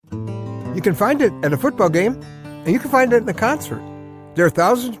You can find it at a football game, and you can find it in a concert. There are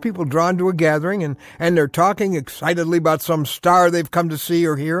thousands of people drawn to a gathering, and they're talking excitedly about some star they've come to see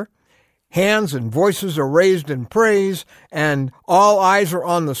or hear. Hands and voices are raised in praise, and all eyes are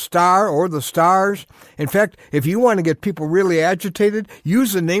on the star or the stars. In fact, if you want to get people really agitated,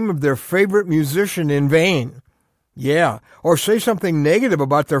 use the name of their favorite musician in vain. Yeah, or say something negative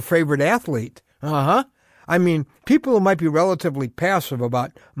about their favorite athlete. I mean, people who might be relatively passive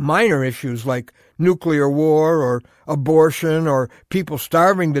about minor issues like nuclear war or abortion or people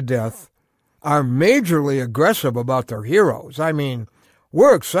starving to death are majorly aggressive about their heroes. I mean,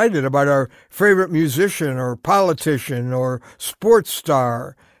 we're excited about our favorite musician or politician or sports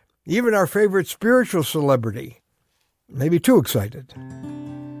star, even our favorite spiritual celebrity. Maybe too excited.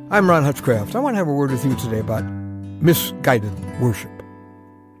 I'm Ron Hutchcraft. I want to have a word with you today about misguided worship.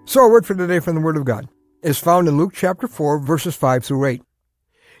 So our word for today from the Word of God is found in Luke chapter 4, verses 5 through 8.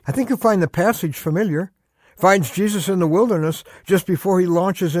 I think you'll find the passage familiar. Finds Jesus in the wilderness just before he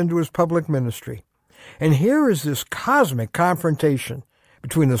launches into his public ministry. And here is this cosmic confrontation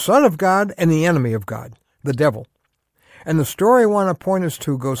between the Son of God and the enemy of God, the devil. And the story I want to point us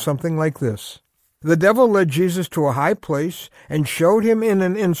to goes something like this. The devil led Jesus to a high place and showed him in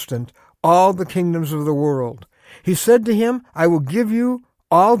an instant all the kingdoms of the world. He said to him, I will give you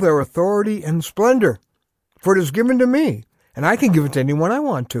all their authority and splendor, for it is given to me, and I can give it to anyone I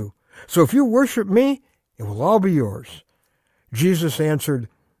want to. So if you worship me, it will all be yours. Jesus answered,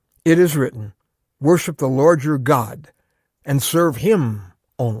 It is written, worship the Lord your God, and serve him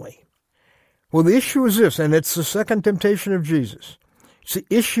only. Well, the issue is this, and it's the second temptation of Jesus. It's the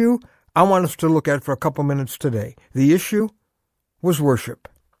issue I want us to look at for a couple minutes today. The issue was worship.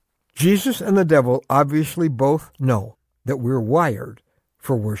 Jesus and the devil obviously both know that we're wired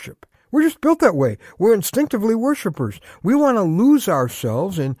for worship. We're just built that way. We're instinctively worshipers. We want to lose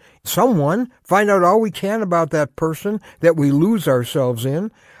ourselves in someone, find out all we can about that person that we lose ourselves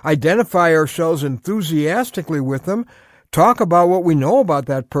in, identify ourselves enthusiastically with them, talk about what we know about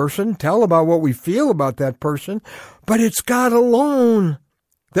that person, tell about what we feel about that person. But it's God alone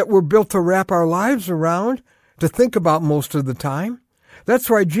that we're built to wrap our lives around, to think about most of the time. That's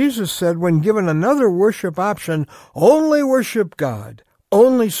why Jesus said, when given another worship option, only worship God.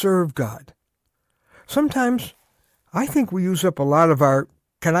 Only serve God. Sometimes I think we use up a lot of our,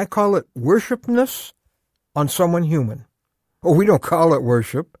 can I call it worshipness, on someone human. Oh, we don't call it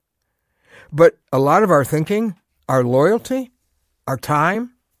worship. But a lot of our thinking, our loyalty, our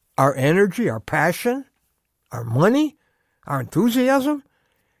time, our energy, our passion, our money, our enthusiasm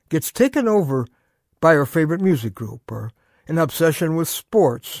gets taken over by our favorite music group or an obsession with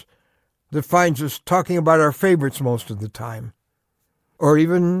sports that finds us talking about our favorites most of the time. Or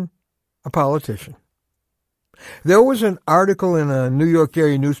even a politician. There was an article in a New York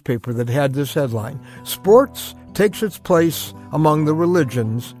area newspaper that had this headline, Sports Takes Its Place Among the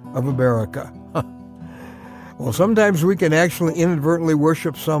Religions of America. Well, sometimes we can actually inadvertently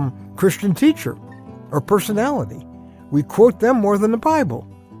worship some Christian teacher or personality. We quote them more than the Bible.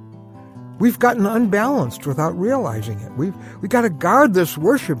 We've gotten unbalanced without realizing it. We've got to guard this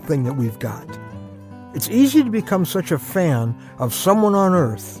worship thing that we've got. It's easy to become such a fan of someone on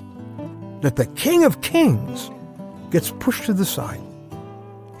earth that the King of Kings gets pushed to the side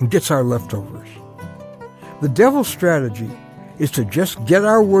and gets our leftovers. The devil's strategy is to just get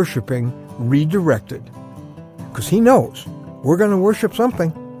our worshiping redirected, because he knows we're going to worship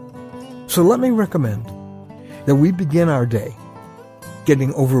something. So let me recommend that we begin our day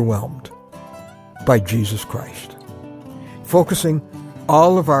getting overwhelmed by Jesus Christ, focusing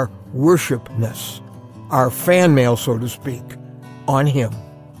all of our worshipness, our fan mail, so to speak, on him.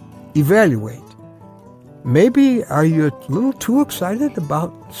 Evaluate. Maybe are you a little too excited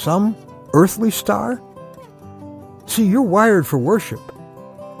about some earthly star? See, you're wired for worship,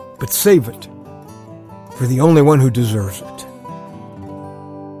 but save it for the only one who deserves it.